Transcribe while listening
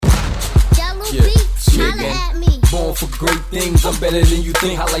born for great things. I'm better than you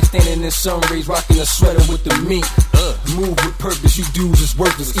think. I like standing in sun rays, rocking a sweater with the mink. Move with purpose, you dudes is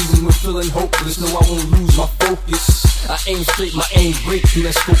worthless. Even when feeling hopeless, no, I won't lose my focus. I aim straight, my aim great through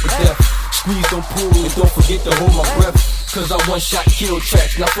that scope of death. Squeeze, don't pull, and don't forget to hold my breath. Cause I one shot kill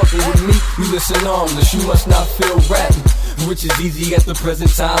tracks. Not fucking with me, you listen armless. You must not feel rapping, which is easy at the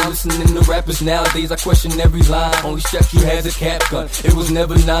present time. Listening to rappers nowadays, I question every line. Only strapped you has a cap gun. It was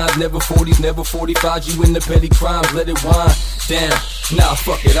never 9s, never 40s, never 45s. You in the petty crimes, let it wind down. Nah,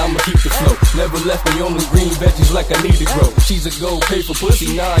 fuck it, I'ma keep the flow. Never left me on the green veggies like I need to grow. She's a gold, pay for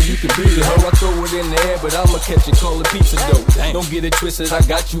pussy, nah, you can beat it, hoe. I throw it in the air, but I'ma catch it, call it pizza dough. Don't get it twisted, I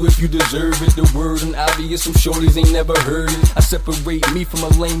got you if you deserve it. The word and obvious, some shorties ain't never heard it. I separate me from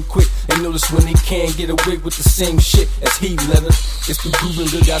a lame quick. They notice when they can't get away with the same shit as he leather. It's the proven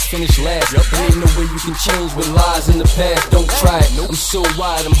good guys finish last. And ain't no way you can change with lies in the past. Don't try it. I'm so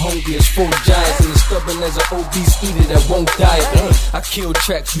wide, I'm hungry as 4 giants, and as stubborn as an obese eater that won't diet. I kill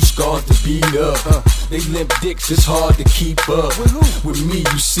tracks, you scarred to beat up. They limp dicks, it's hard to keep up. With me,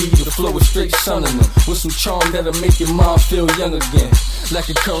 you see, the flow is straight sunning them. With some charm that'll make your mind feel young again. Lack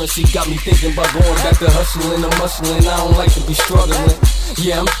of currency got me thinking about going back to hustling or muscling. I don't like to be struggling.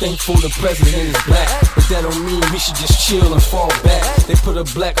 Yeah, I'm thankful the president is black, but that don't mean we should just chill and fall back. They put a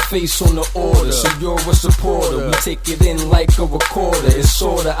black face on the order, so you're a supporter. We take it in like a recorder. It's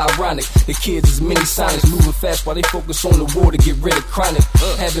sorta ironic. The kids is mini sonics, moving fast while they focus on the war to get rid of chronic.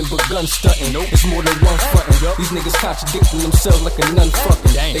 Haven't begun stunting, it's more than one frontin'. These niggas contradicting themselves like a nun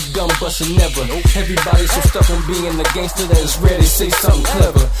fucking. They gun bustin' never. Everybody's so stuck on being a gangster that it's rare they say something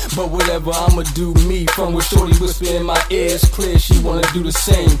clever. But whatever, I'ma do me. From what shorty whisper in my ear, it's clear she wanna do the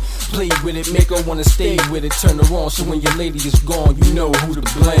same. Play with it, make her wanna stay with it. Turn her on so when your lady is gone, you know who to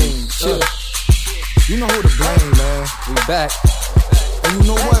blame. You know who to blame, man. We back. And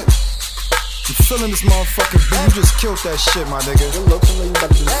you know what? I'm feeling this motherfucking beat. You just killed that shit, my nigga. Good looks, I know you about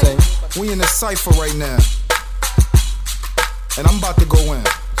to do the same. We in the Cipher right now, and I'm about to go in.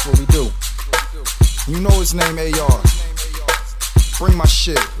 That's what we do. You know his name A.R. Bring my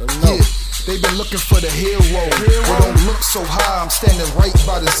shit. Yeah. They been looking for the hero. But don't look so high, I'm standing right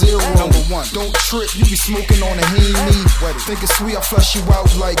by the zero. Number 1, don't trip, you be smoking on a Henny. Think it's sweet, I flush you out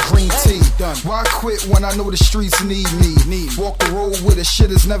like green tea. Why quit when I know the streets need me? Walk the road with the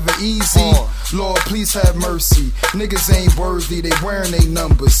shit is never easy. Lord, please have mercy. Niggas ain't worthy, they wearing they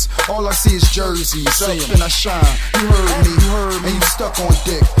numbers. All I see is jerseys, up and I shine. You heard me, and you stuck on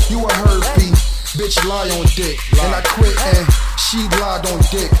dick. You a herpy, bitch lie on dick. And I quit and she lied on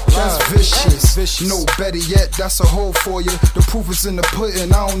dick. That's vicious. No, better yet, that's a hole for you. The proof is in the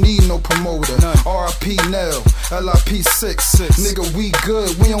pudding, I don't need no promoter. R.I.P. Nell, L.I.P. 6. Nigga, we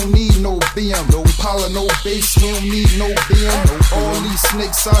good, we don't need no BM. No Impala, no bass, we don't need no BM. All these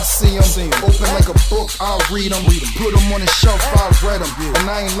snakes, I see them. Open like a book, I'll read them. Put them on the shelf, I'll read them. And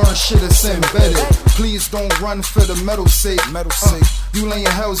I ain't learned shit, it's embedded. Please don't run for the metal sake. You lay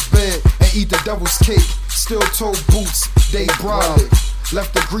in hell's bed and eat the devil's cake. Steel toe boots, they brolic.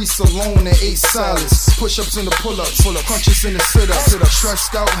 Left the grease alone and ate salads. Push-ups in the pull-ups, crunches in the sit-ups.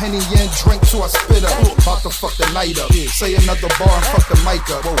 Stressed out, Henny and drink till I spit up. About to fuck the night up. Say another bar and fuck the mic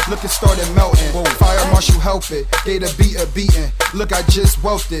up. Look, it started melting. Fire marshal, help it. Gave the beat a beating. Look, I just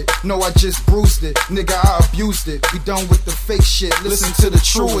wealthed it. No, I just bruised it. Nigga, I abused it. We done with the fake shit. Listen to the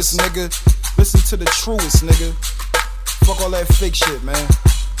truest, nigga. Listen to the truest, nigga. Fuck all that fake shit, man.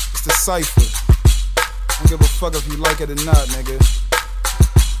 It's the Cipher. Don't give a fuck if you like it or not, nigga.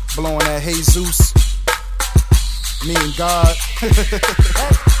 Blowing that Jesus, me and God.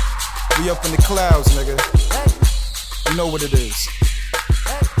 We up in the clouds, nigga. You know what it is.